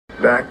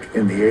Back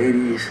in the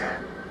 80s,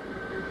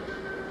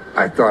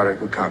 I thought I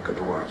could conquer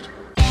the world.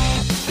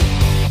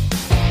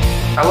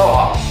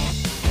 Aloha.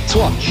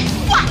 Swatch.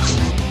 What?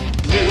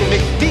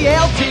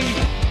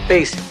 DLT.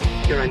 Basic.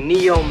 You're a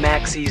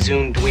neo-maxi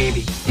zoom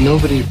dweeby.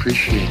 Nobody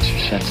appreciates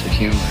your sense of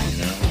humor, you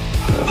know?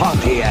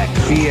 Pontiac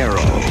Fiero.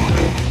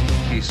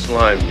 He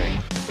slimed me.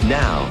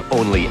 Now,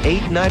 only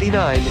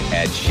 $8.99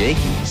 at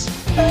Shakey's.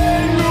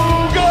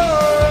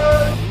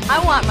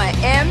 I want my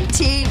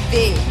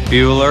MTV.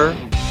 Bueller.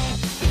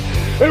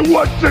 And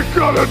what's it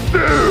gonna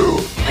do?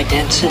 My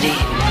density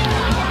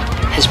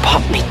has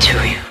popped me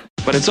to you.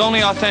 But it's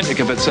only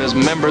authentic if it says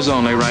members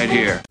only right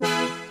here.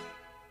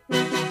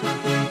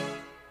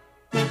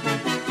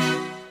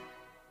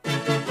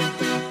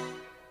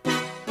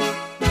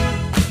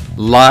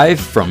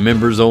 Live from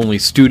Members Only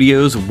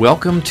Studios,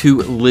 welcome to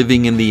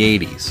Living in the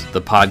 80s,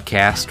 the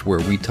podcast where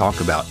we talk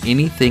about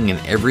anything and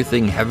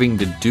everything having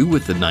to do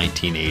with the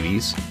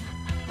 1980s,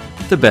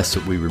 the best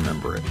that we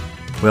remember it.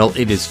 Well,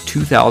 it is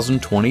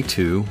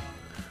 2022,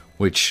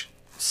 which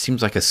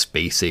seems like a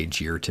space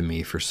age year to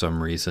me for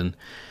some reason.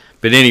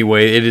 But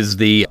anyway, it is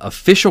the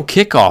official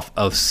kickoff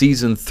of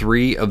Season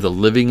 3 of the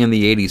Living in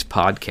the 80s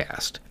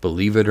podcast.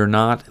 Believe it or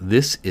not,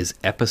 this is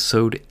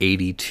episode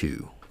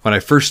 82. When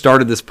I first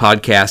started this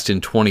podcast in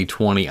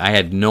 2020, I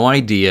had no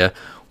idea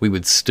we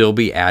would still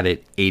be at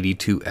it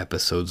 82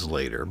 episodes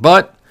later.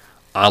 But,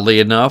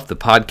 oddly enough, the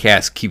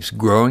podcast keeps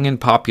growing in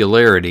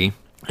popularity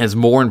as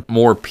more and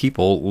more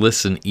people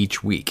listen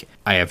each week.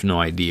 I have no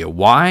idea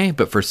why,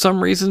 but for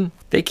some reason,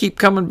 they keep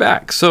coming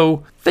back.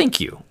 So, thank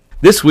you.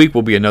 This week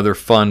will be another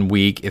fun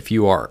week if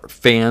you are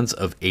fans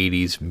of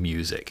 80s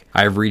music.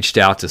 I have reached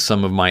out to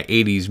some of my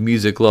 80s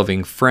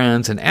music-loving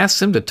friends and asked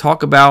them to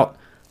talk about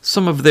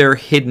some of their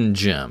hidden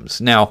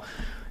gems. Now,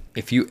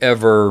 if you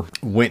ever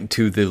went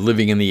to the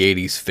Living in the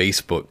 80s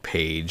Facebook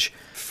page,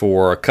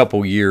 for a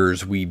couple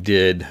years we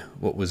did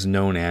what was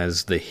known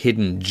as the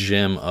Hidden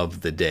Gem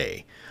of the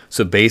Day.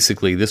 So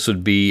basically this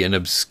would be an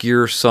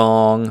obscure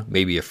song,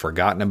 maybe a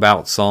forgotten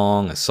about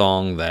song, a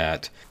song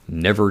that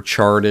never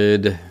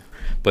charted,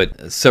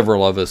 but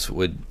several of us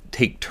would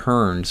take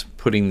turns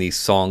putting these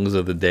songs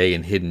of the day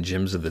and hidden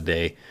gems of the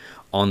day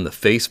on the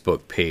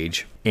Facebook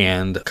page.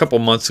 And a couple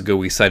months ago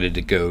we decided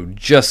to go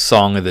just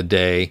Song of the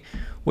Day,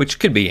 which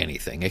could be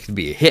anything. It could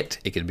be a hit,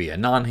 it could be a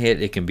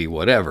non-hit, it can be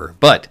whatever.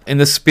 But in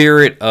the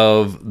spirit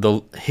of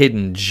the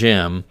hidden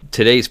gem,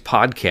 today's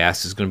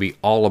podcast is going to be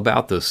all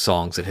about those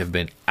songs that have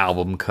been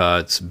album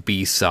cuts,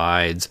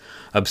 B-sides,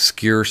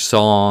 obscure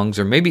songs,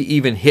 or maybe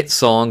even hit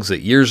songs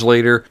that years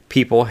later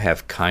people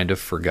have kind of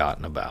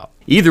forgotten about.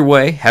 Either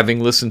way,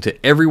 having listened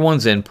to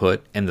everyone's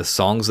input and the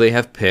songs they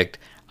have picked,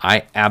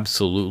 I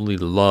absolutely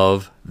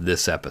love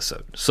this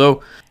episode.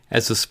 So,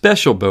 as a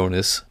special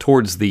bonus,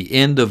 towards the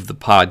end of the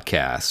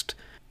podcast,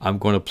 I'm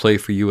going to play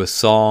for you a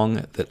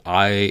song that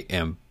I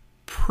am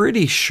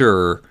pretty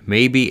sure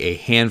maybe a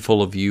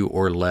handful of you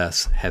or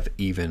less have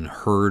even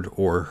heard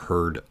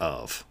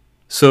of.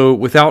 So,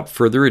 without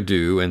further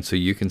ado, and so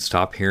you can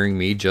stop hearing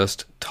me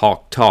just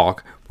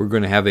talk, we're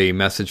going to have a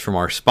message from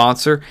our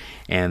sponsor,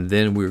 and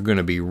then we're going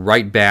to be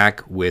right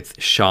back with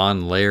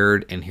Sean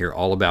Laird and hear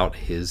all about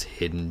his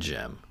hidden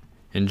gem.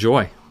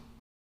 Enjoy.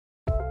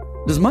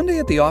 Does Monday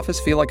at the office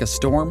feel like a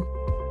storm?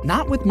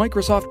 Not with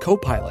Microsoft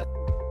Copilot.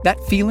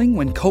 That feeling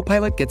when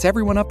Copilot gets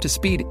everyone up to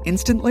speed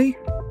instantly?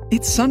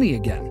 It's sunny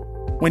again.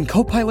 When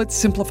Copilot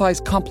simplifies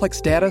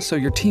complex data so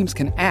your teams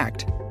can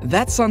act,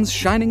 that sun's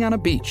shining on a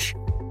beach.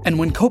 And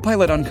when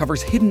Copilot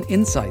uncovers hidden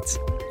insights,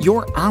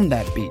 you're on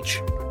that beach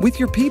with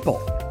your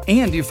people,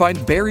 and you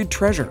find buried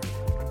treasure.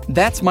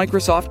 That's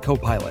Microsoft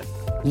Copilot.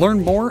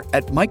 Learn more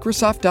at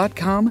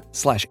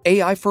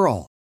Microsoft.com/AI for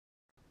all.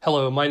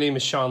 Hello, my name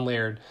is Sean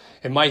Laird,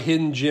 and my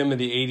hidden gem of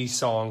the 80s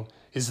song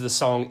is the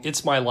song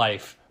It's My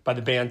Life by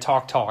the band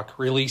Talk Talk,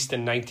 released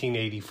in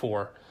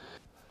 1984.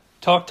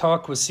 Talk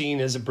Talk was seen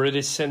as a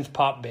British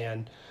synth-pop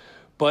band,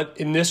 but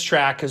in this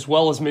track, as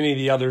well as many of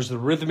the others, the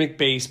rhythmic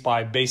bass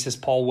by bassist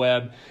Paul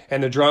Webb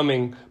and the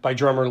drumming by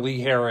drummer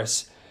Lee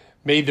Harris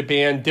made the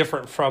band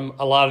different from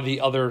a lot of the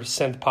other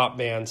synth-pop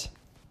bands.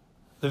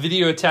 The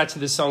video attached to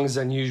this song is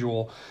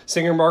unusual.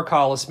 Singer Mark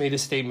Hollis made a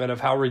statement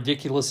of how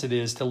ridiculous it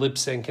is to lip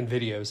sync in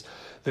videos.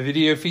 The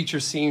video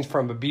features scenes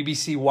from a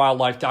BBC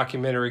wildlife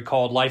documentary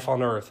called Life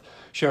on Earth,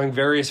 showing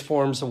various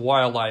forms of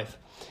wildlife,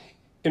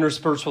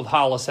 interspersed with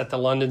Hollis at the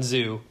London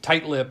Zoo,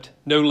 tight-lipped,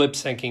 no lip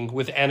syncing,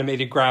 with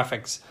animated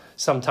graphics,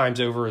 sometimes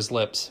over his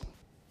lips.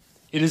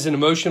 It is an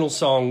emotional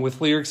song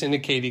with lyrics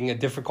indicating a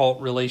difficult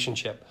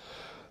relationship.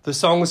 The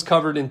song was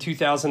covered in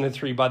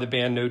 2003 by the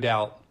band No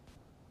Doubt.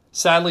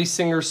 Sadly,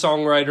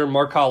 singer-songwriter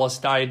Mark Hollis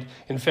died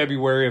in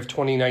February of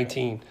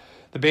 2019.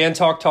 The band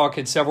Talk Talk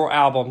had several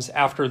albums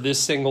after this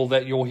single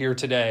that you'll hear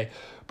today,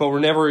 but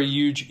were never a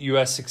huge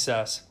U.S.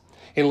 success.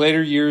 In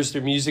later years,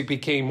 their music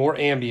became more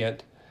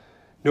ambient,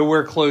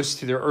 nowhere close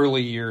to their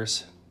early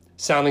years,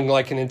 sounding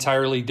like an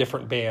entirely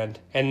different band.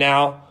 And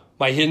now,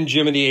 my hidden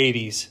gem of the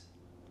 80s,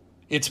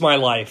 It's My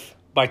Life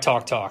by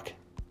Talk Talk.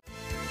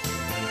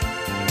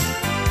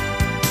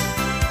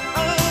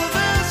 I'll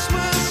ask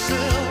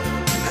myself,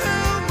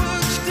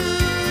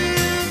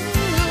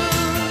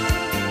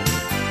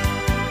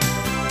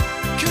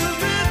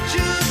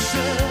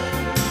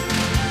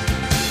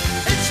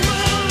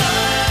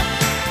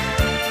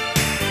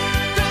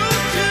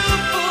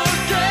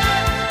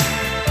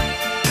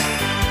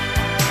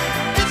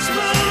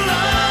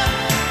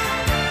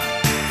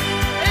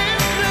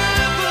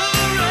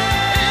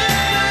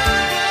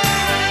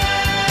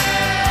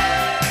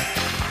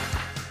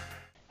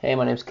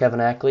 name's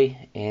Kevin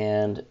Ackley,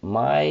 and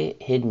my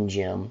hidden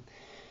gem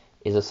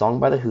is a song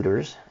by the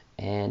Hooters,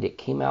 and it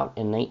came out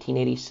in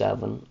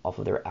 1987 off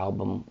of their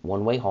album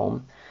One Way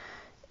Home,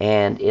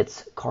 and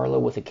it's Carla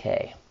with a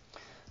K.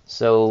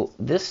 So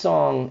this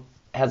song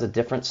has a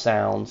different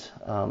sound.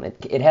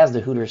 It has the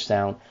Hooters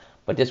sound,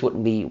 but this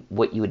wouldn't be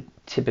what you would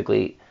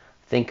typically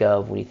think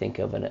of when you think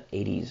of an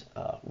 80s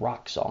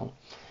rock song.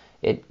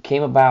 It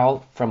came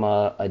about from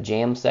a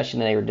jam session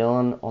that they were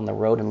doing on the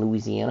road in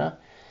Louisiana,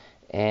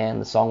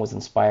 and the song was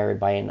inspired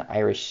by an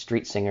Irish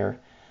street singer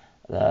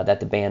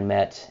that the band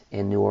met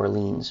in New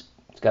Orleans.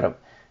 It's got a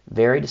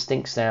very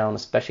distinct sound,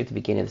 especially at the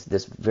beginning.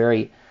 This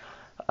very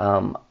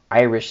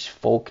Irish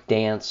folk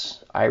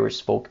dance,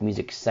 Irish folk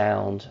music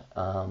sound.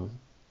 And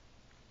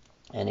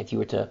if you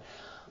were to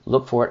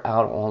look for it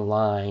out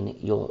online,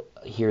 you'll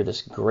hear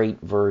this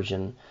great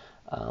version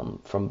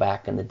from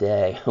back in the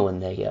day when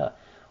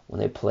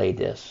they played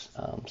this.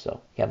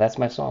 So yeah, that's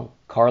my song,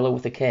 Carla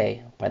with a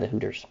K by the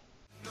Hooters.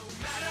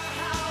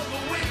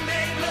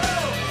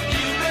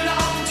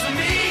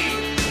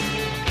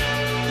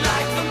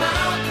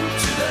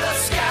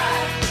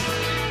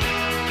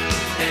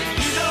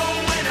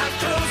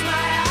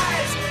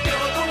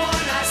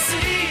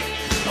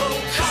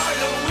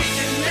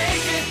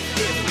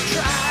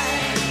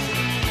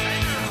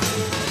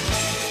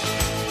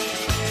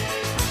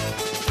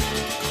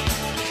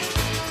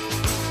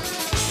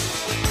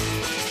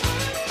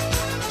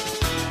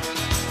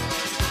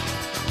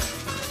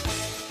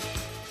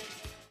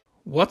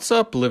 What's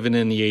up, Living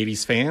in the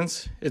 80s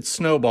fans? It's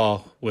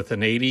Snowball with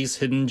an 80s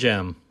hidden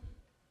gem.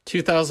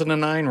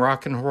 2009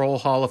 Rock and Roll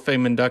Hall of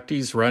Fame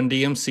inductees Run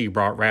DMC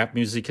brought rap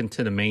music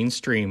into the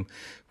mainstream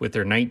with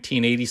their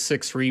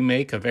 1986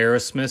 remake of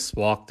Aerosmith's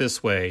Walk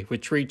This Way,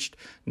 which reached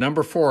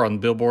number 4 on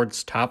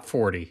Billboard's Top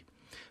 40.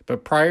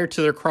 But prior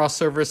to their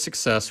crossover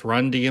success,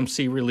 Run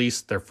DMC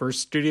released their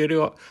first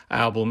studio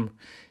album,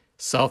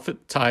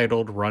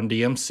 self-titled Run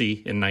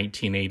DMC, in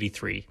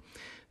 1983.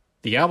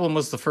 The album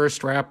was the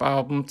first rap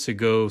album to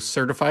go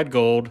certified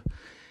gold,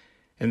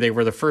 and they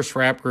were the first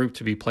rap group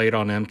to be played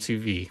on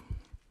MTV.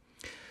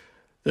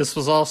 This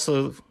was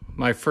also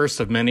my first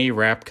of many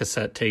rap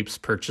cassette tapes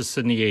purchased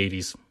in the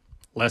 80s.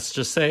 Let's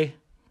just say,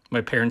 my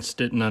parents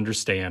didn't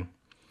understand.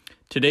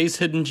 Today's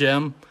hidden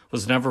gem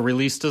was never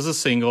released as a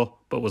single,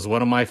 but was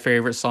one of my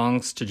favorite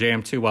songs to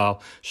jam to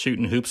while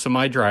shooting hoops in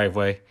my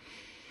driveway.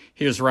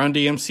 Here's Run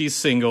DMC's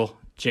single,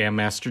 Jam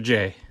Master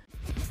Jay.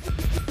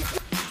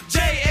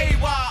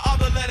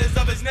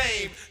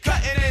 Name,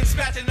 cutting and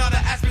scratching all the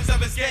aspects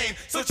of his game.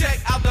 So check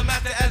out the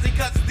master as he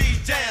cuts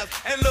these jams,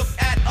 and look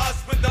at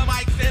us with the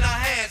mics in our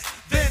hands.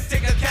 Then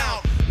take a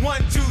count,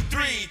 1, 2,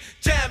 3.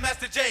 Jam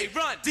Master Jay,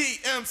 Run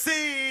DMC.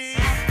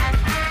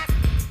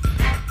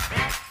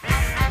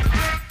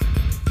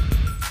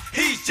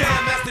 He's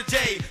Jam Master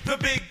Jay, the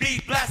big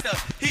beat blaster.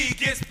 He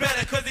gets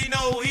better cause he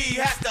know he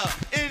has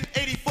to. In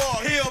 84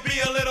 he'll be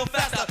a little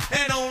faster,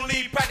 and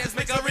only practice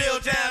makes a real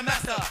jam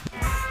master.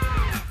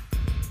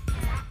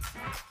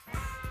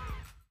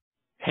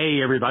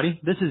 Hey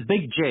everybody, this is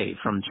Big J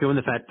from Chewin'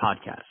 the Fat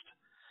Podcast.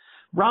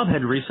 Rob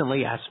had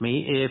recently asked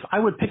me if I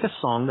would pick a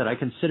song that I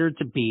considered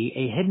to be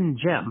a hidden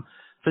gem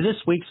for this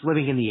week's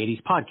Living in the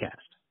 80s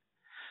podcast.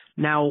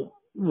 Now,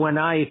 when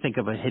I think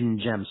of a hidden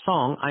gem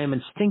song, I am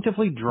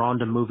instinctively drawn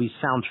to movie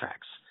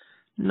soundtracks.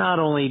 Not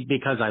only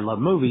because I love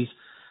movies,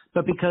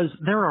 but because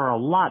there are a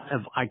lot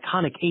of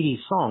iconic 80s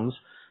songs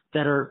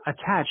that are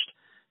attached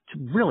to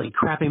really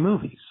crappy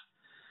movies.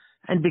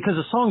 And because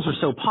the songs were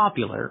so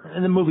popular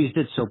and the movies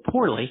did so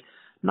poorly,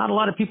 not a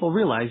lot of people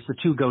realize the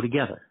two go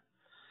together.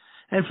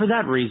 And for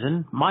that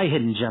reason, my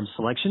hidden gem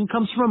selection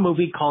comes from a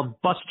movie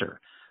called Buster,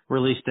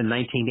 released in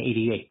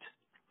 1988.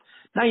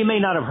 Now, you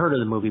may not have heard of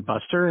the movie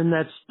Buster, and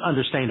that's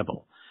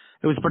understandable.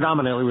 It was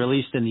predominantly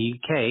released in the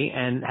UK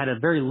and had a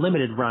very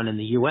limited run in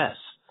the US.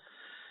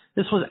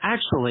 This was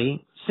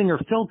actually singer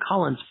Phil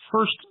Collins'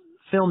 first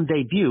film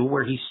debut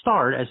where he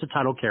starred as the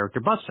title character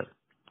Buster.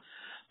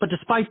 But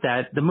despite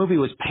that, the movie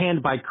was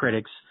panned by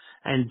critics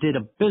and did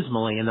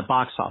abysmally in the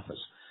box office,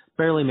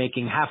 barely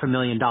making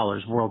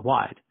 $500,000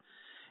 worldwide.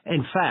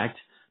 In fact,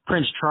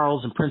 Prince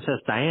Charles and Princess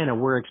Diana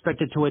were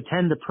expected to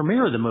attend the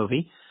premiere of the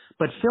movie,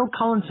 but Phil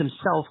Collins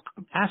himself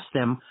asked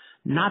them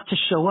not to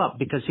show up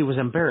because he was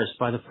embarrassed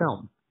by the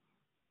film.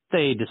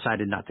 They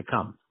decided not to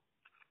come.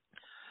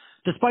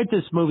 Despite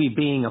this movie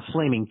being a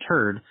flaming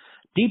turd,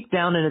 deep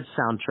down in its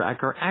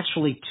soundtrack are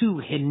actually two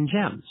hidden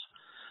gems.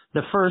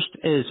 The first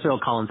is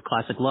Phil Collins'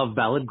 classic love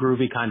ballad,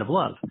 Groovy Kind of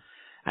Love.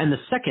 And the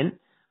second,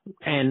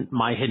 and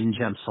my hidden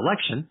gem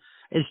selection,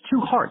 is Two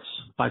Hearts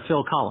by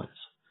Phil Collins.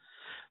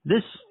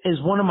 This is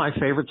one of my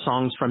favorite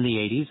songs from the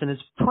 80s, and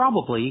it's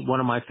probably one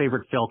of my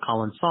favorite Phil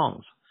Collins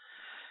songs.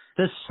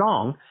 This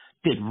song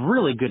did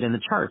really good in the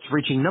charts,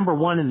 reaching number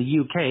 1 in the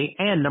UK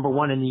and number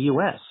 1 in the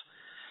US.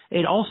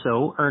 It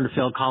also earned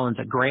Phil Collins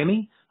a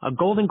Grammy, a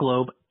Golden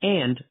Globe,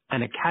 and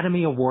an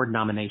Academy Award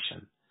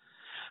nomination.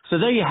 So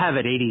there you have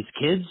it, 80s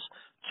kids.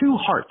 Two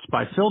Hearts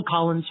by Phil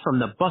Collins from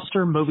the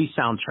Buster movie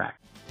soundtrack.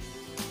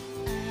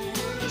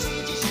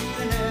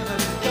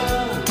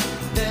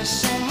 There's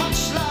so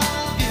much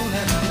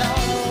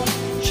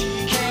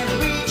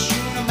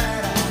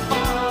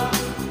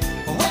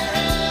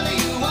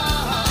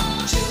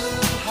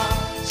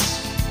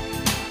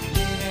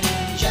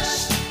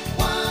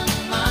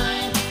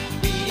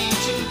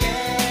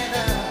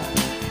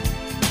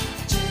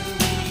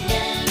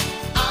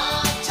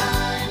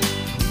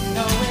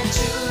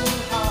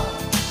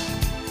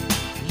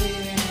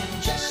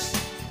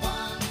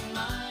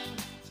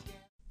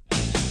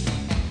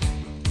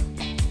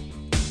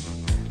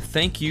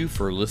thank you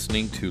for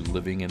listening to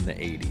Living in the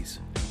 80s.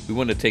 We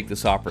want to take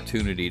this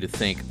opportunity to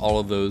thank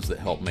all of those that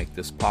help make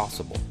this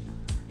possible.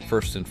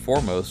 First and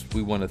foremost,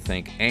 we want to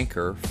thank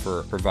Anchor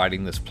for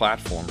providing this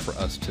platform for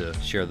us to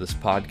share this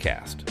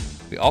podcast.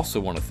 We also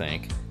want to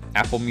thank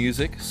Apple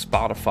Music,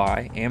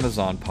 Spotify,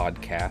 Amazon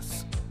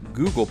Podcasts,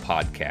 Google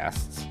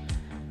Podcasts,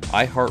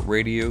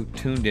 iHeartRadio,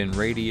 TuneIn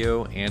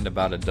Radio, and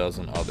about a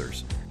dozen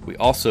others. We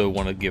also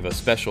want to give a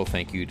special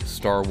thank you to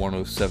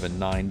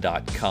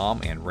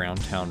Star1079.com and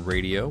Roundtown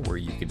Radio, where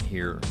you can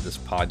hear this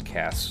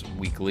podcast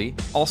weekly.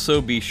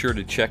 Also, be sure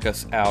to check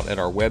us out at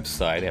our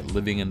website at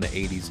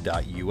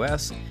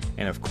livinginthe80s.us,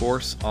 and of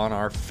course on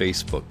our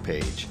Facebook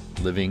page,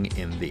 Living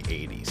in the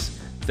 80s.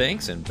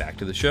 Thanks, and back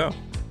to the show.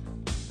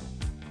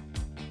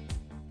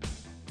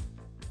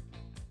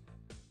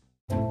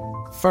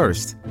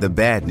 First, the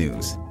bad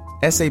news.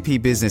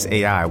 SAP Business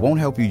AI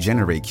won't help you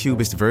generate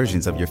cubist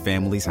versions of your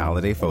family's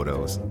holiday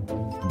photos.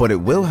 But it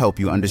will help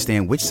you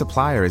understand which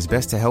supplier is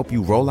best to help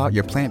you roll out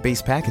your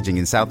plant-based packaging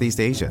in Southeast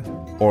Asia,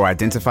 or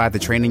identify the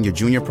training your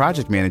junior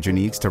project manager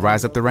needs to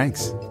rise up the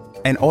ranks,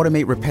 and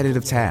automate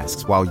repetitive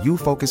tasks while you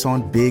focus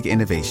on big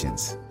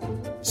innovations,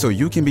 so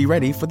you can be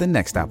ready for the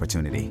next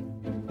opportunity.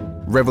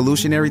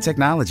 Revolutionary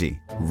technology,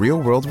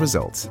 real-world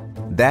results.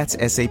 That's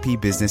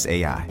SAP Business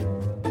AI.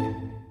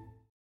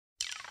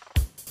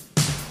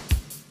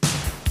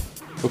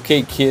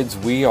 Okay, kids,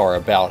 we are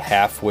about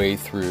halfway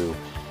through.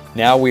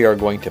 Now we are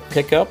going to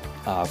pick up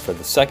for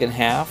the second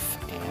half,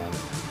 and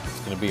it's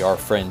going to be our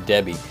friend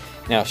Debbie.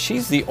 Now,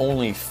 she's the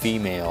only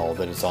female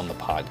that is on the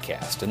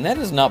podcast, and that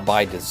is not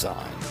by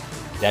design.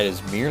 That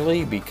is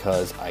merely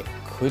because I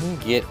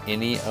couldn't get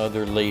any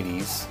other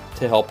ladies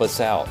to help us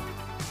out.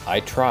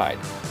 I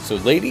tried. So,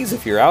 ladies,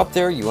 if you're out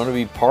there, you want to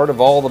be part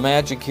of all the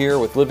magic here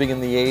with Living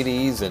in the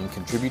 80s and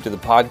contribute to the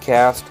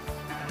podcast,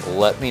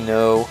 let me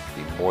know. I'd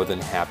be more than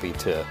happy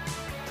to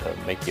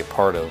make you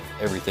part of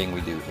everything we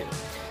do here.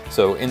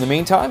 So in the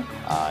meantime,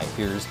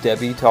 here's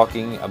Debbie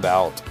talking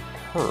about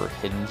her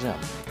hidden gem.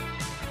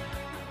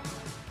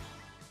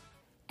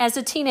 As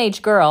a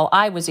teenage girl,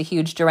 I was a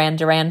huge Duran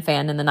Duran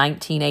fan in the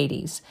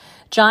 1980s.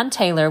 John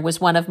Taylor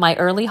was one of my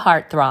early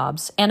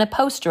heartthrobs, and a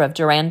poster of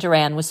Duran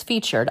Duran was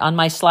featured on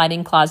my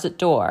sliding closet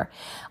door.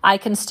 I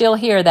can still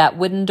hear that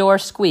wooden door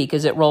squeak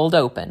as it rolled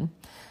open.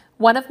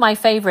 One of my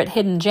favorite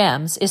hidden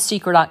gems is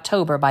Secret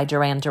October by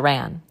Duran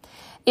Duran.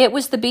 It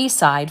was the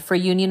B-side for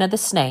Union of the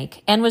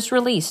Snake and was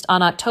released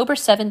on October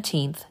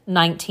 17th,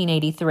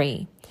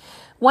 1983.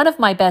 One of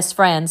my best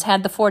friends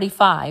had the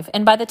 45,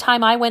 and by the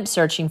time I went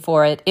searching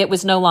for it, it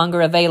was no longer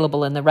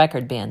available in the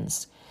record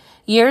bins.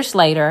 Years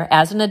later,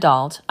 as an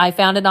adult, I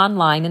found it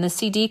online in the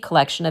CD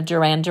collection of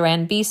Duran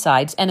Duran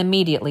B-sides and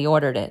immediately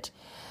ordered it.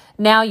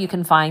 Now you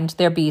can find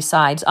their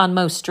B-sides on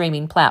most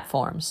streaming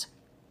platforms.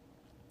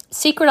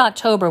 Secret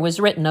October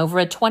was written over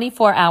a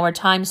 24-hour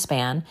time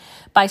span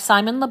by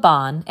Simon Le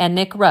Bon and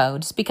Nick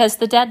Rhodes because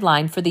the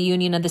deadline for the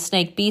Union of the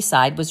Snake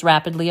B-side was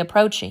rapidly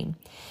approaching.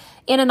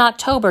 In an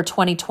October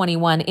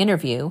 2021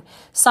 interview,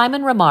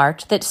 Simon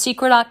remarked that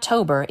Secret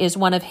October is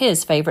one of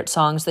his favorite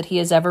songs that he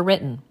has ever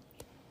written.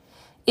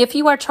 If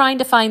you are trying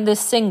to find this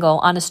single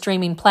on a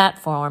streaming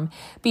platform,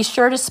 be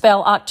sure to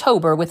spell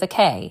October with a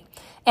K.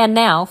 And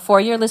now,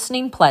 for your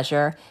listening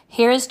pleasure,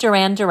 here is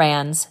Duran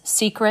Duran's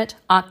Secret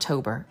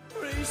October.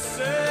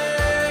 Sing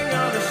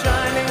on a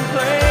shining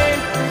plane.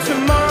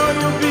 Tomorrow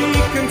you'll be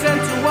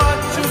content to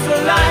watch as the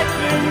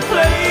lightning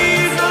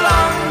plays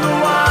along the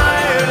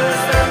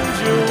wires, and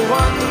you'll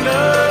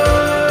wonder.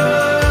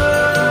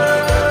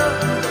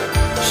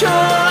 Your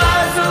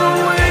eyes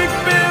awake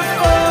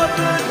before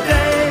the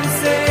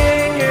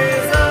dancing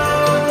is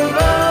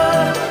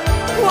over.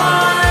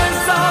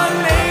 Wise are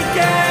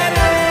naked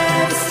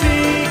and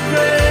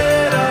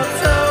Secret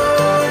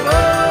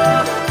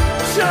October.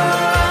 Your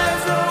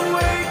eyes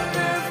awake.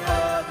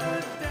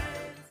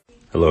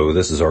 Hello,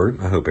 this is Art.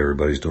 I hope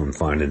everybody's doing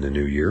fine in the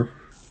new year.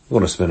 I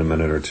want to spend a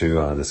minute or two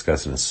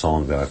discussing a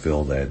song that I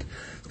feel that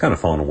it's kind of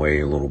fallen away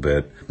a little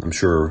bit. I'm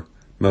sure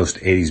most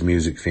 80s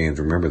music fans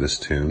remember this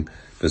tune,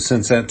 but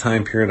since that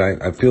time period,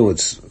 I feel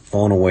it's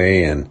fallen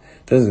away and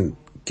doesn't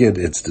get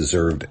its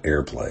deserved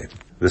airplay.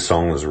 This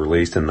song was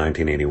released in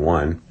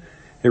 1981.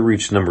 It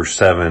reached number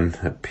 7,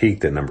 it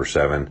peaked at number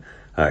 7,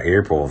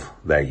 April of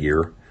that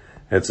year.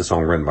 It's a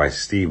song written by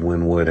Steve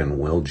Winwood and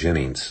Will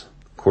Jennings.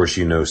 Of course,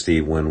 you know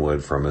Steve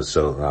Winwood from his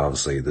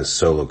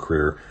solo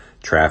career,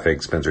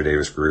 Traffic, Spencer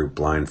Davis Group,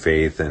 Blind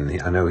Faith,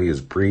 and I know he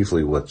was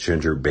briefly with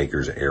Ginger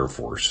Baker's Air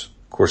Force.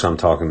 Of course, I'm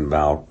talking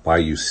about Why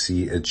You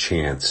See a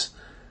Chance,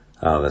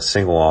 the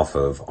single off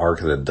of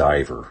Ark of the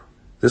Diver.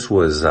 This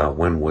was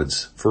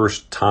Winwood's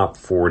first top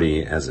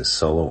 40 as a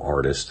solo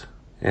artist.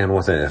 And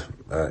with an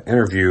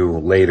interview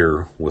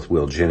later with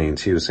Will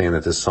Jennings, he was saying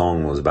that this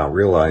song was about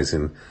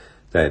realizing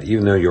that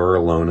even though you're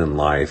alone in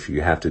life,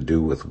 you have to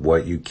do with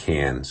what you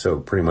can. So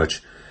pretty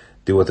much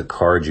do with the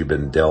cards you've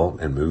been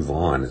dealt and move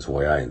on is the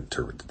way I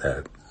interpret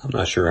that. I'm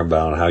not sure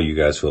about how you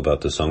guys feel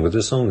about this song, but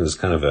this song is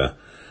kind of a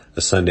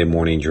Sunday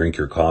morning drink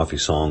your coffee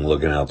song,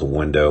 looking out the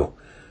window,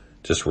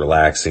 just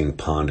relaxing,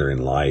 pondering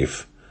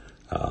life.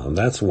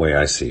 That's the way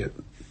I see it,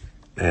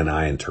 and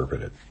I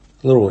interpret it.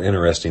 A little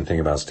interesting thing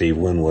about Steve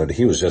Winwood,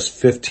 he was just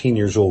 15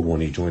 years old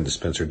when he joined the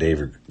Spencer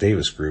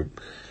Davis Group.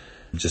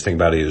 Just think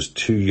about it, he was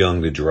too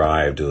young to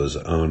drive to his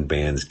own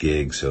band's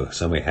gig, so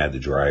somebody had to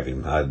drive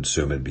him. I'd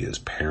assume it'd be his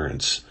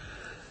parents.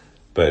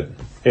 But,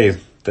 hey,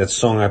 that's the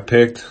song I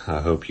picked.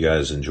 I hope you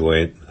guys enjoy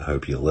it. I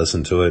hope you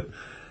listen to it.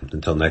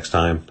 Until next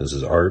time, this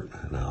is Art,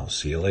 and I'll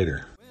see you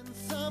later.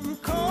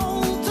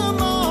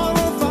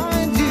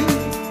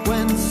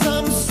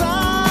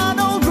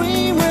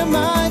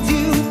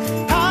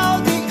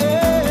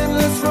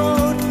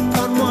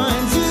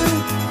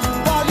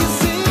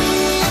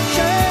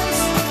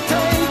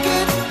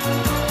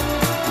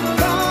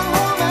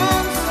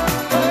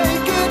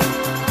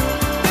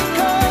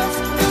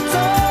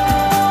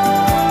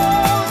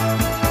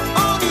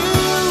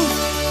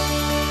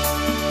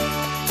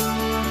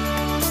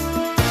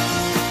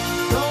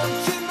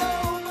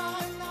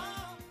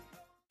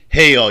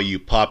 Hey all you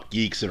pop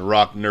geeks and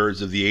rock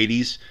nerds of the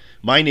 80s,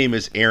 my name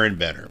is Aaron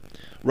Benner.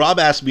 Rob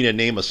asked me to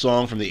name a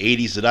song from the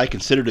 80s that I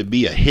consider to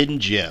be a hidden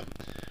gem.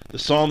 The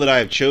song that I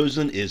have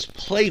chosen is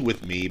Play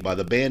With Me by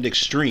the band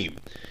Extreme.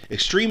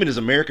 Extreme is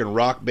an American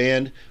rock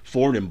band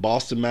formed in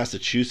Boston,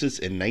 Massachusetts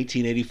in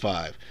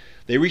 1985.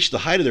 They reached the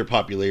height of their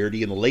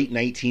popularity in the late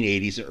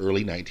 1980s and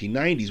early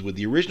 1990s with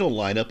the original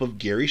lineup of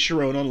Gary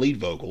Cherone on lead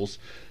vocals,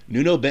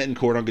 Nuno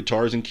Bettencourt on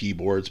guitars and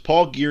keyboards,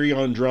 Paul Geary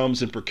on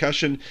drums and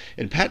percussion,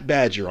 and Pat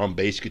Badger on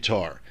bass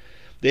guitar.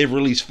 They have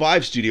released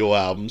 5 studio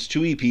albums,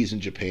 2 EPs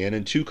in Japan,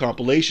 and 2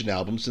 compilation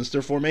albums since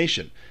their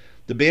formation.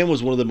 The band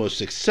was one of the most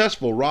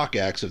successful rock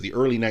acts of the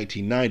early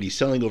 1990s,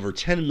 selling over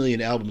 10 million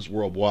albums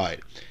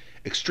worldwide.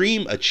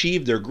 Extreme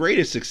achieved their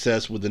greatest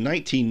success with the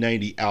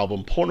 1990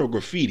 album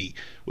Pornograffiti,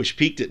 which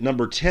peaked at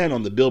number 10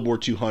 on the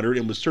Billboard 200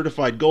 and was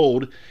certified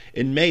gold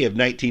in May of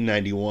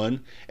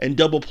 1991 and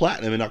double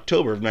platinum in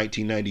October of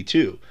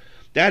 1992.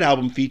 That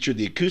album featured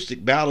the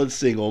acoustic ballad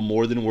single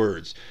More Than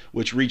Words,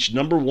 which reached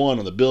number 1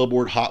 on the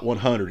Billboard Hot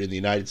 100 in the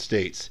United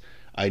States.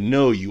 I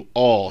know you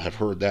all have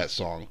heard that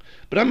song,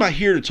 but I'm not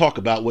here to talk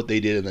about what they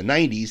did in the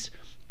 90s.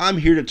 I'm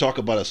here to talk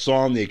about a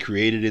song they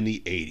created in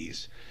the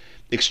 80s.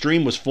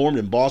 Extreme was formed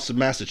in Boston,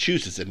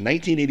 Massachusetts in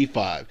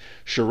 1985.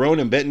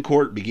 Cherone and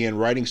Bettencourt began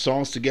writing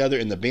songs together,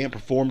 and the band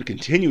performed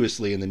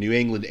continuously in the New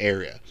England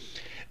area.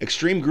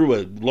 Extreme grew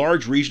a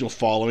large regional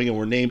following and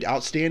were named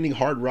Outstanding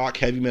Hard Rock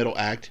Heavy Metal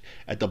Act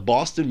at the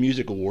Boston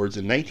Music Awards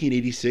in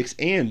 1986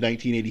 and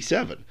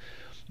 1987.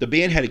 The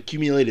band had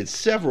accumulated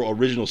several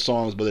original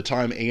songs by the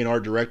time A&R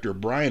director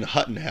Brian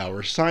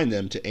Huttenhauer signed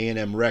them to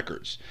A&M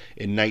Records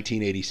in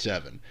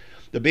 1987.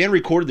 The band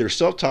recorded their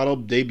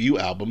self-titled debut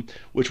album,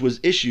 which was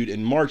issued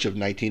in March of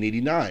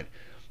 1989.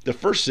 The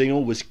first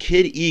single was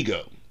Kid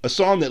Ego, a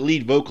song that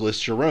lead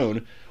vocalist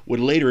Cherone would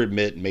later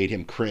admit made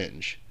him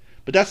cringe.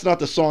 But that's not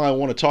the song I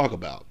want to talk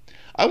about.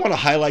 I want to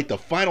highlight the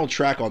final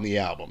track on the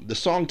album, the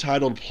song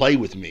titled Play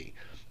With Me.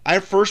 I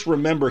first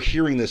remember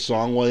hearing this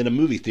song while in a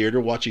movie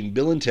theater watching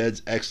Bill and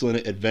Ted's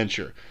Excellent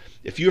Adventure.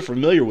 If you're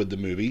familiar with the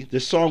movie,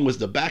 this song was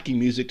the backing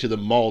music to the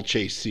mall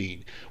chase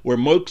scene, where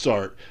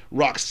Mozart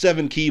rocks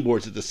 7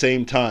 keyboards at the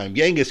same time,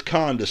 Genghis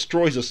Khan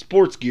destroys a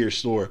sports gear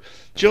store,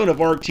 Joan of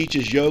Arc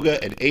teaches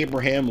yoga, and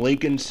Abraham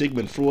Lincoln,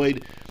 Sigmund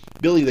Freud,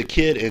 Billy the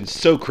Kid, and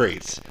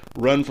Socrates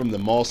run from the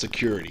mall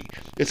security.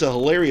 It's a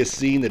hilarious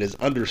scene that is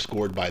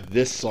underscored by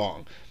this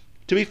song.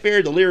 To be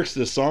fair, the lyrics to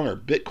this song are a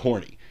bit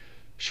corny.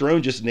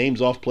 Cherone just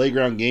names off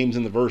playground games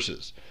in the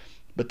verses.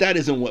 But that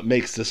isn't what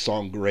makes this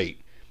song great.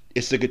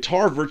 It's the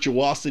guitar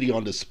virtuosity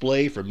on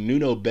display from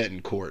Nuno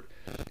Bettencourt.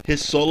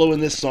 His solo in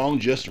this song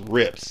just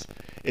rips.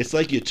 It's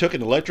like you took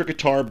an electric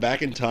guitar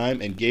back in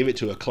time and gave it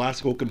to a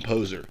classical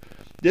composer.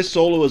 This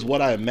solo is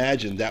what I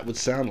imagined that would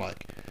sound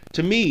like.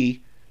 To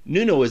me,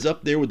 Nuno is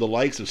up there with the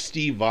likes of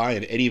Steve Vai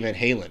and Eddie Van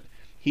Halen.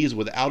 He is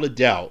without a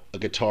doubt a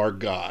guitar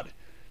god.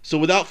 So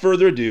without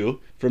further ado,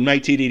 from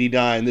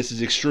 1989, this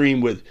is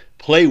Extreme with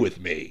Play With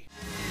Me.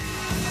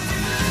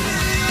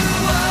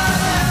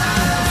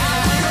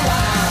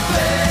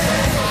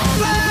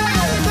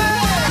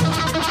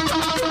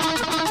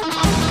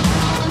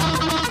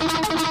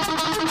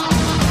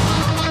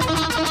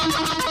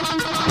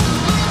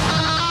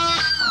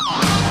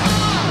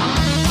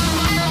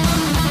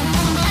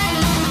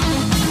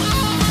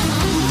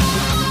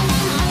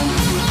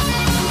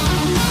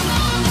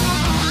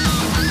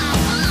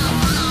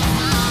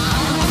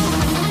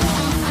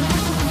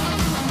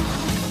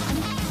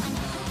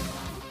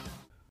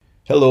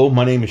 Hello,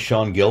 my name is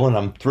Sean Gill, and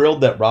I'm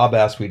thrilled that Rob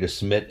asked me to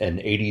submit an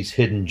 80s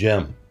hidden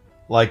gem.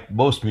 Like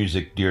most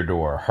music dear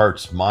to our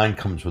hearts, mine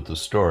comes with a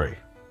story.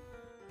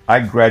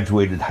 I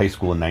graduated high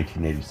school in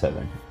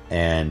 1987,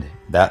 and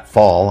that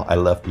fall I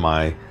left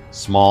my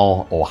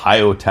small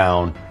Ohio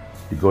town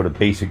to go to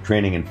basic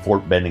training in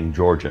Fort Benning,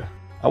 Georgia.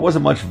 I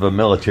wasn't much of a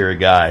military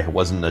guy. I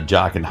wasn't a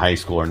jock in high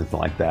school or anything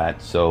like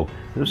that, so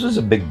this was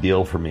a big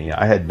deal for me.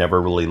 I had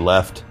never really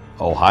left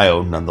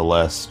Ohio,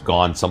 nonetheless,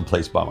 gone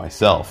someplace by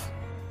myself.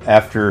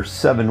 After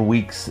 7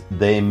 weeks,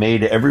 they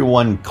made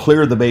everyone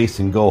clear the base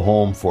and go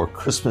home for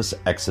Christmas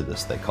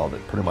Exodus, they called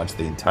it. Pretty much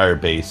the entire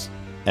base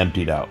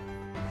emptied out.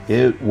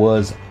 It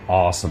was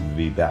awesome to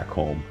be back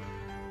home.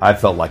 I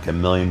felt like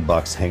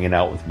 $1,000,000 hanging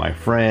out with my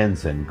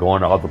friends and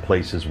going to all the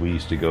places we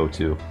used to go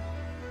to.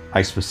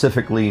 I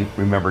specifically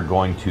remember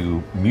going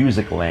to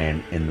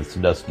Musicland in the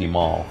Sandusky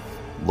Mall,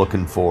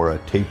 looking for a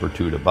tape or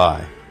two to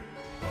buy.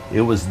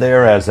 It was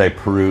there as I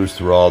perused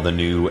through all the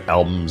new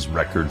albums,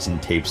 records,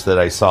 and tapes that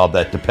I saw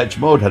that Depeche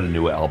Mode had a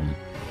new album.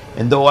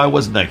 And though I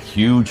wasn't a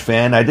huge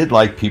fan, I did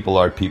like People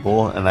Are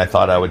People, and I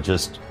thought I would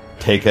just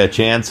take a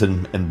chance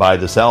and buy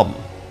this album.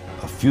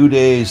 A few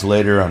days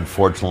later,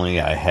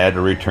 unfortunately, I had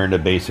to return to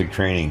basic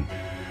training.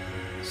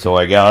 So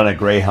I got on a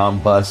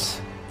Greyhound bus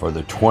for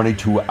the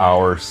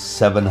 22-hour,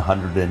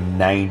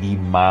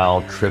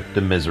 790-mile trip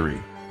to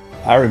Misery.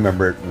 I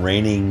remember it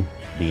raining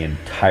the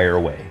entire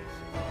way.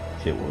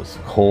 It was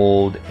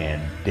cold and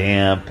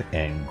damp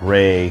and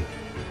gray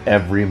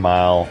every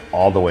mile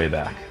all the way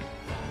back.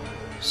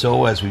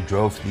 So as we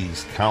drove through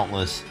these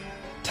countless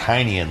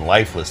tiny and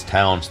lifeless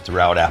towns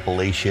throughout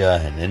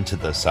Appalachia and into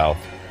the South,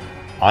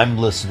 I'm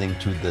listening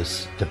to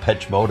this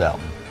Depeche Mode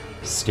album,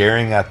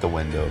 staring at the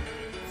window,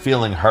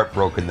 feeling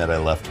heartbroken that I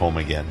left home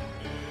again.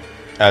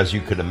 As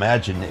you could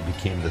imagine, it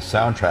became the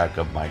soundtrack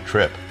of my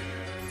trip.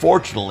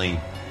 Fortunately,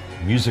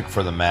 Music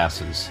for the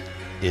Masses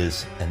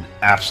is an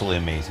absolutely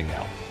amazing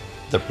album.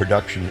 The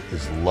production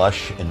is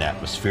lush and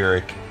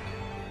atmospheric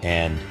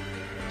and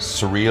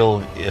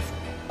surreal, if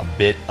a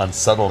bit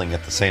unsettling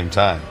at the same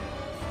time.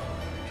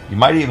 You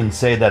might even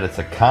say that it's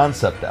a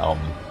concept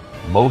album.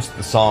 Most of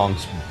the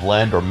songs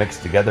blend or mix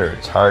together.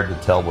 It's hard to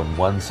tell when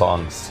one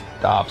song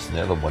stops and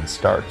the other one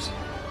starts.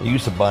 They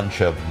use a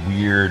bunch of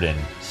weird and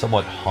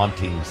somewhat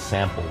haunting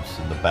samples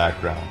in the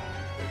background.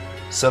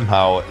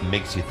 Somehow it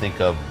makes you think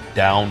of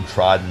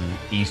downtrodden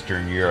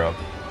Eastern Europe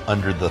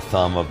under the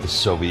thumb of the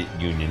Soviet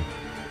Union.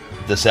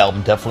 This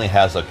album definitely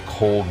has a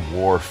Cold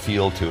War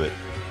feel to it.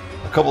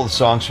 A couple of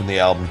songs from the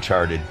album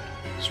charted.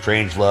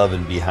 Strange Love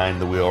and Behind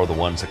the Wheel are the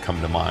ones that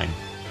come to mind.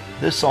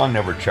 This song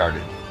never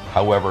charted.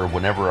 However,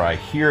 whenever I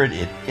hear it,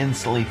 it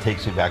instantly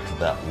takes me back to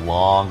that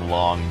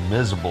long,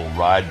 miserable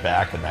ride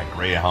back in that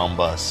Greyhound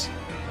bus.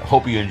 I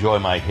hope you enjoy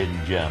my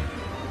hidden gem,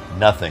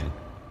 Nothing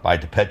by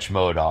Depeche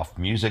Mode off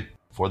Music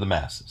for the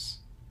Masses.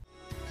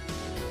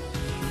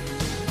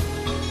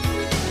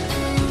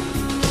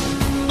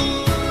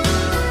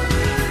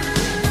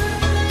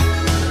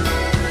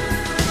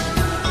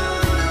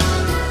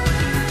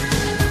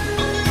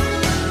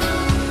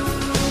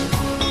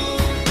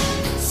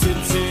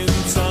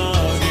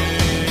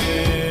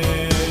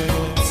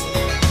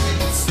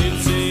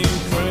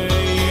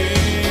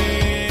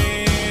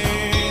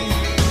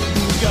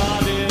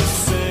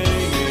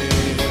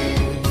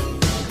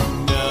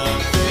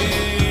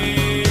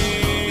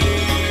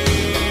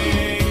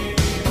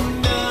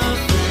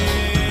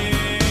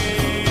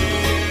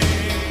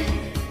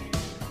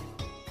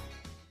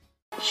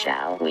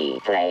 Shall we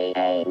play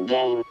a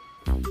game?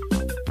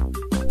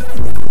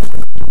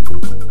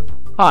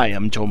 Hi,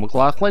 I'm Joel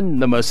McLaughlin,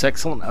 the most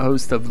excellent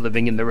host of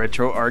Living in the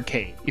Retro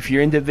Arcade. If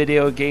you're into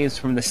video games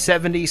from the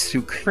 70s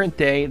through current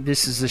day,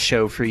 this is the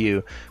show for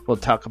you. We'll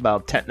talk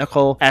about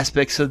technical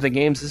aspects of the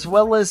games as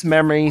well as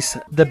memories,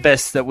 the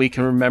best that we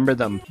can remember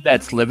them.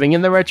 That's Living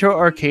in the Retro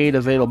Arcade,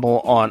 available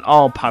on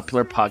all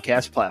popular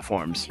podcast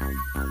platforms.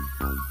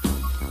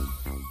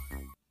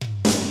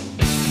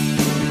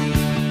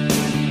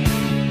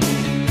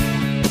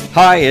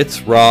 Hi,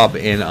 it's Rob,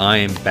 and I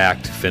am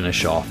back to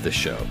finish off the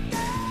show.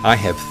 I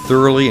have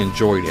thoroughly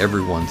enjoyed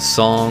everyone's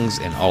songs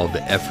and all of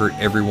the effort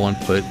everyone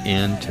put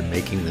into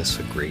making this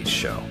a great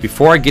show.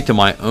 Before I get to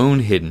my own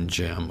hidden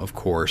gem, of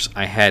course,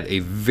 I had a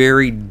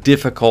very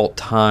difficult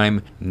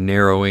time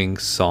narrowing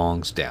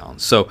songs down.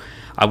 So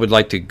I would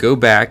like to go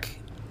back,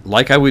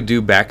 like I would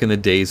do back in the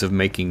days of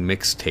making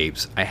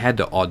mixtapes. I had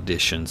to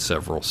audition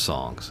several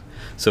songs.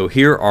 So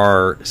here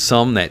are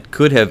some that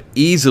could have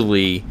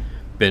easily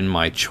been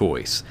my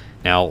choice.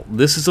 Now,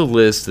 this is a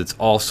list that's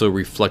also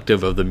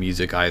reflective of the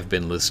music I've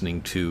been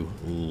listening to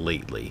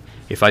lately.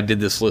 If I did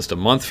this list a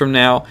month from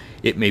now,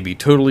 it may be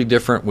totally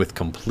different with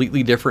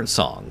completely different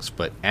songs.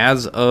 But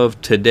as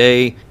of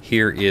today,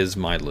 here is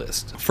my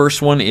list.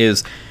 First one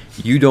is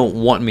You Don't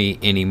Want Me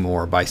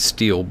Anymore by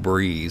Steel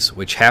Breeze,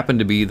 which happened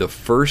to be the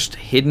first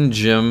hidden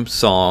gem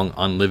song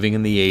on Living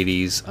in the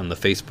 80s on the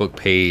Facebook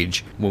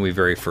page when we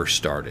very first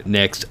started.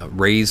 Next,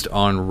 Raised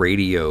on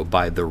Radio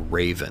by The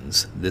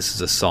Ravens. This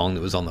is a song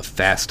that was on the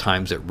Fast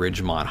Times at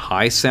Ridgemont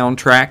High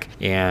soundtrack,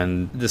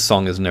 and this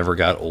song has never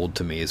got old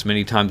to me. As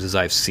many times as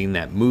I've seen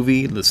that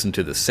movie, listened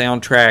to the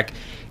soundtrack,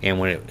 and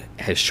when it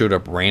has showed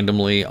up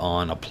randomly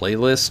on a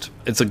playlist,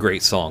 it's a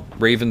great song.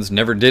 Ravens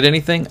never did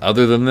anything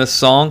other than this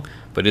song,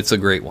 but it's a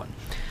great one.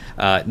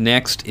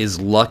 Next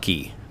is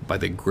Lucky by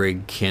the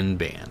Greg Kihn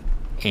Band.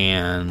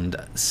 And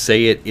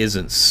Say It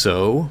Isn't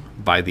So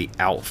by the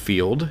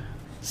Outfield.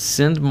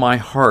 Send My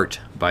Heart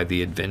by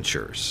the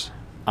Adventures.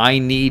 I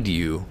Need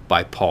You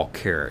by Paul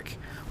Carrack,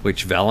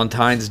 which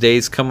Valentine's Day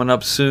is coming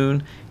up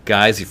soon.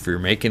 Guys, if you're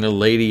making a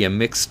lady a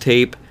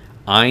mixtape,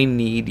 I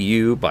Need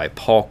You by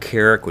Paul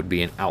Carrack would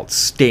be an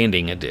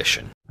outstanding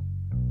addition.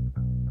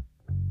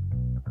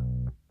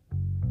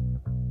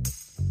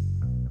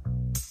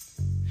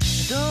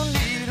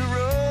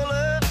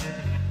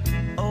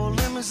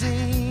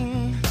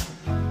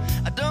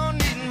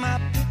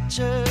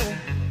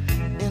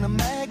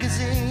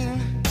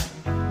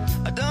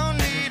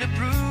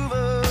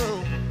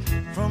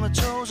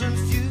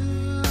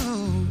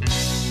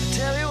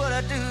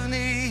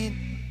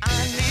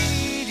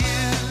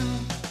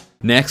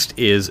 Next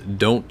is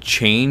Don't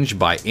Change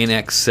by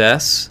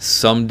INXS,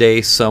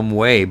 Someday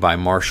Someway by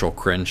Marshall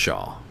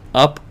Crenshaw,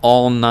 Up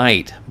All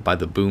Night by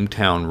the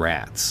Boomtown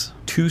Rats,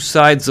 Two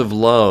Sides of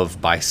Love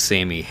by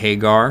Sammy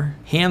Hagar,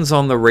 Hands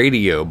on the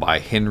Radio by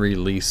Henry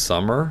Lee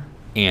Summer,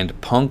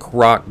 and Punk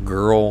Rock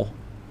Girl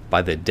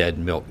by the Dead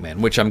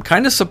Milkmen, which I'm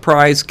kind of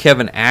surprised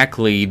Kevin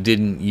Ackley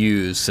didn't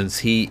use since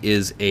he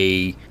is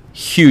a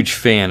huge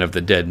fan of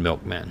the Dead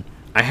Milkmen.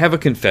 I have a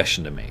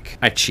confession to make.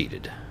 I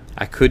cheated.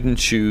 I couldn't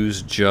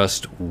choose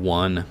just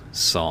one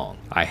song.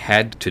 I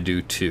had to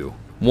do two.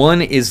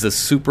 One is the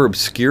super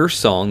obscure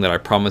song that I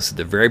promised at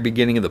the very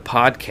beginning of the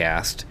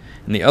podcast,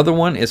 and the other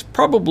one is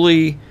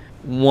probably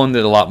one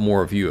that a lot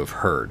more of you have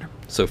heard.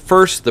 So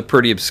first, the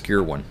pretty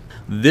obscure one.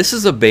 This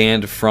is a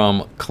band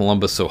from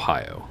Columbus,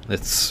 Ohio.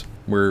 That's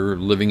where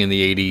Living in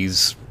the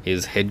 80s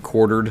is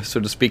headquartered, so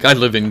to speak. I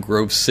live in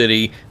Grove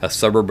City, a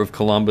suburb of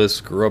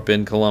Columbus, grew up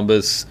in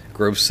Columbus,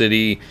 Grove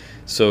City.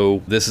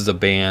 So this is a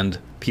band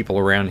people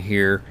around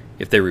here,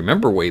 if they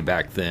remember way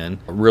back then,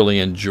 really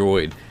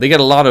enjoyed. They got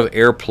a lot of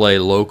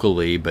airplay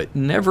locally, but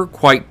never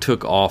quite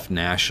took off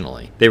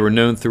nationally. They were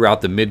known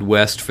throughout the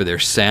Midwest for their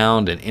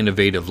sound and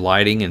innovative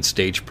lighting and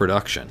stage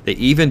production. They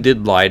even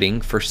did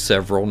lighting for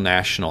several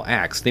national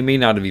acts. They may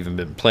not have even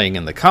been playing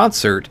in the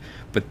concert,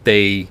 but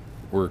they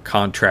were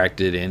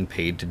contracted and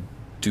paid to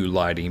do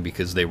lighting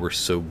because they were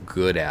so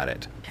good at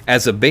it.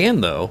 As a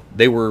band, though,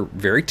 they were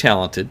very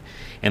talented,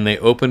 and they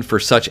opened for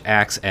such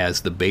acts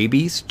as The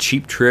Babies,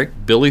 Cheap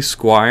Trick, Billy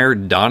Squier,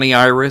 Donnie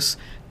Iris,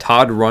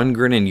 Todd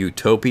Rundgren and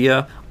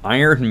Utopia,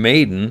 Iron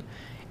Maiden,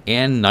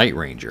 and Night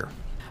Ranger.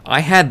 I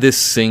had this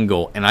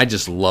single, and I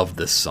just loved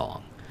this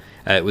song.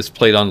 It was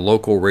played on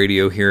local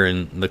radio here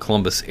in the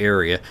Columbus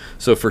area,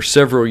 so for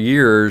several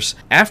years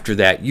after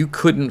that, you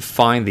couldn't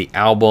find the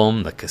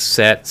album, the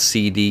cassette,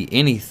 CD,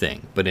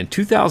 anything. But in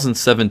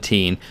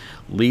 2017,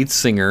 lead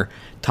singer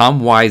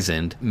Tom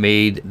Weisand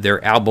made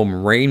their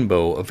album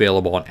Rainbow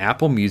available on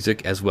Apple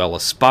Music as well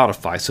as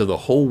Spotify, so the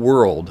whole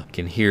world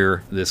can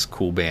hear this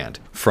cool band.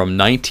 From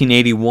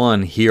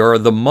 1981, here are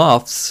the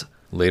Muffs,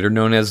 later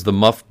known as the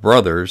Muff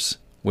Brothers,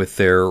 with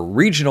their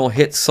regional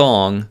hit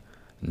song,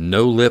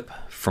 No Lip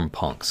from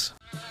Punks.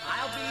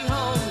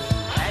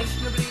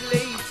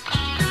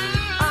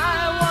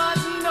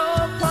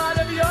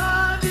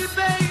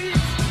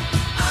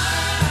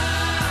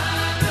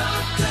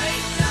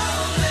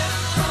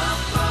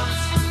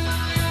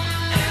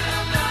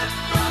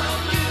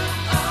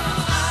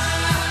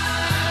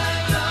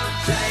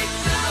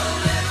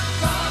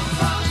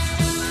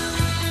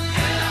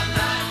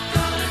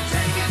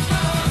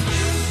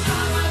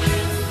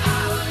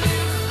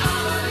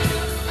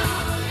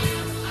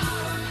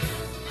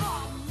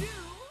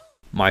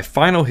 My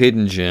final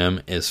hidden gem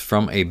is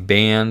from a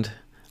band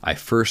I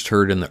first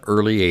heard in the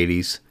early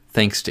 80s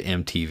thanks to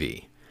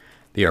MTV.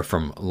 They are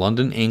from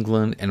London,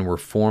 England, and were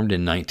formed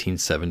in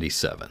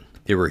 1977.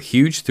 They were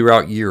huge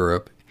throughout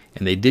Europe,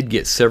 and they did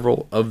get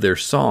several of their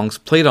songs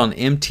played on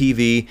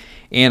MTV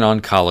and on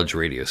college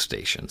radio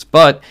stations.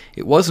 But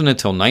it wasn't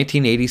until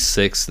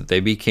 1986 that they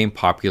became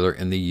popular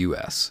in the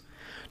US.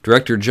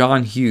 Director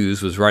John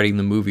Hughes was writing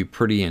the movie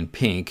Pretty in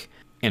Pink,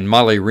 and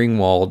Molly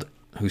Ringwald,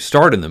 who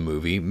starred in the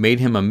movie, made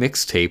him a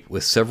mixtape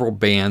with several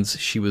bands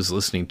she was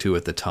listening to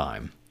at the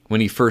time.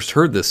 When he first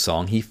heard this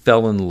song, he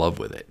fell in love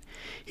with it.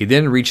 He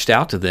then reached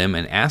out to them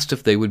and asked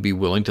if they would be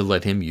willing to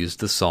let him use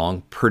the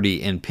song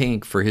Pretty in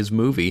Pink for his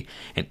movie,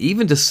 and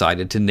even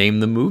decided to name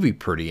the movie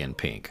Pretty in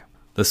Pink.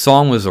 The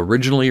song was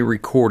originally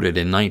recorded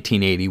in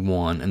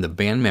 1981, and the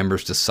band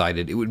members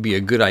decided it would be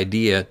a good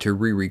idea to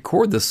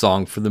re-record the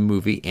song for the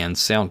movie and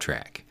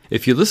soundtrack.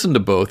 If you listen to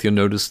both, you'll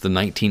notice the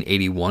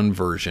 1981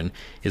 version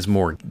is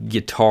more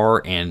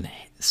guitar and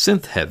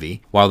synth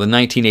heavy, while the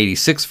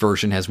 1986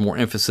 version has more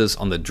emphasis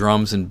on the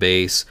drums and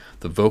bass.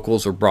 The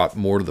vocals are brought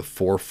more to the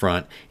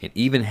forefront, and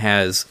even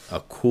has a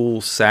cool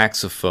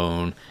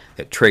saxophone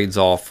that trades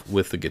off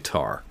with the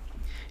guitar.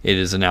 It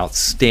is an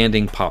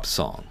outstanding pop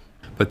song.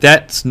 But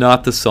that's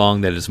not the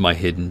song that is my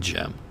hidden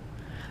gem.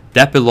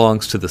 That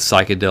belongs to the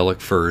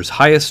Psychedelic Furs'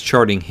 highest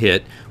charting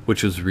hit,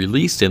 which was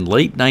released in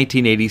late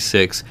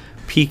 1986,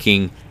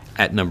 peaking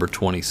at number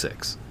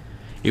 26.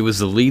 It was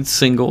the lead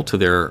single to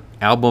their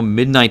album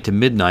Midnight to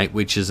Midnight,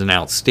 which is an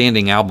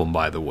outstanding album,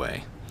 by the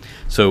way.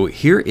 So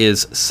here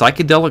is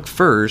Psychedelic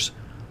Furs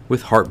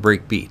with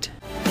Heartbreak Beat.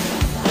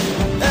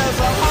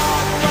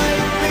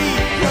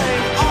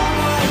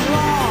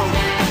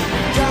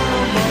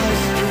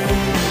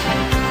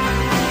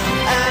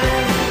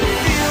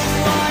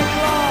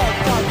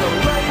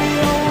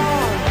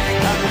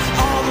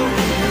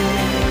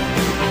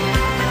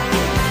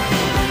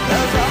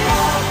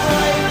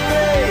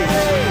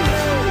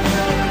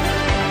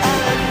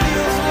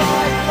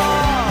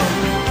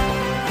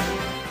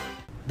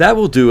 that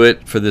will do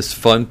it for this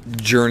fun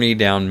journey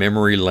down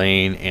memory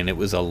lane, and it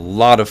was a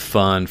lot of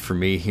fun for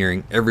me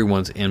hearing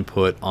everyone's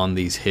input on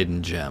these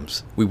hidden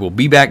gems. We will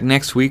be back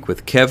next week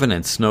with Kevin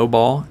and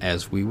Snowball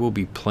as we will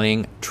be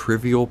playing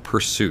Trivial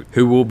Pursuit.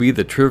 Who will be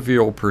the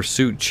Trivial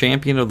Pursuit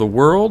champion of the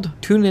world?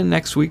 Tune in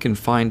next week and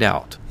find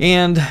out.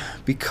 And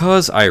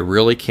because I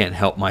really can't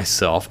help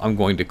myself, I'm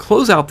going to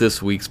close out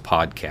this week's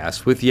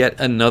podcast with yet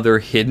another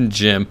hidden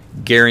gem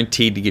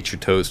guaranteed to get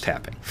your toes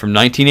tapping. From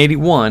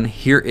 1981,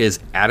 here is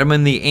Adam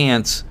and the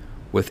Ants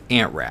with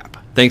Ant Rap.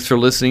 Thanks for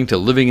listening to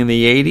Living in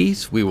the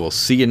 80s. We will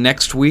see you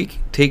next week.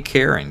 Take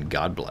care and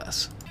God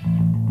bless.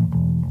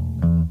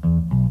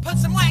 Put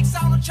some wax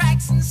on the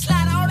tracks and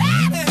slide on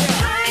out of here.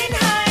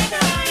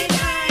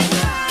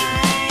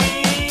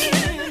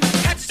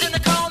 Catches in the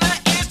corner,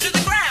 ears to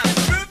the ground.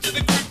 Groove to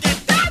the groove,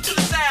 get down to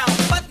the sound.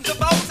 Buttons of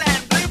bows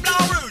and blue,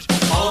 blanc, rouge.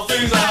 All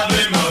things I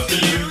been must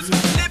use.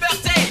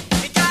 Liberté,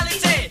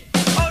 égalité.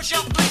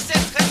 Aujourd'hui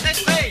c'est très très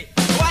frais.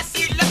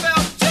 Voici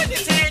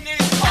l'opportunité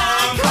nous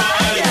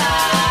incroyable.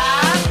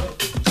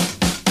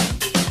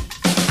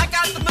 I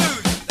got the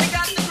moves, they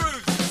got the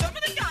grooves. So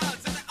many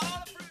gods and they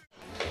all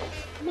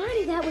approve.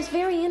 Marty, that was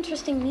very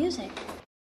interesting music.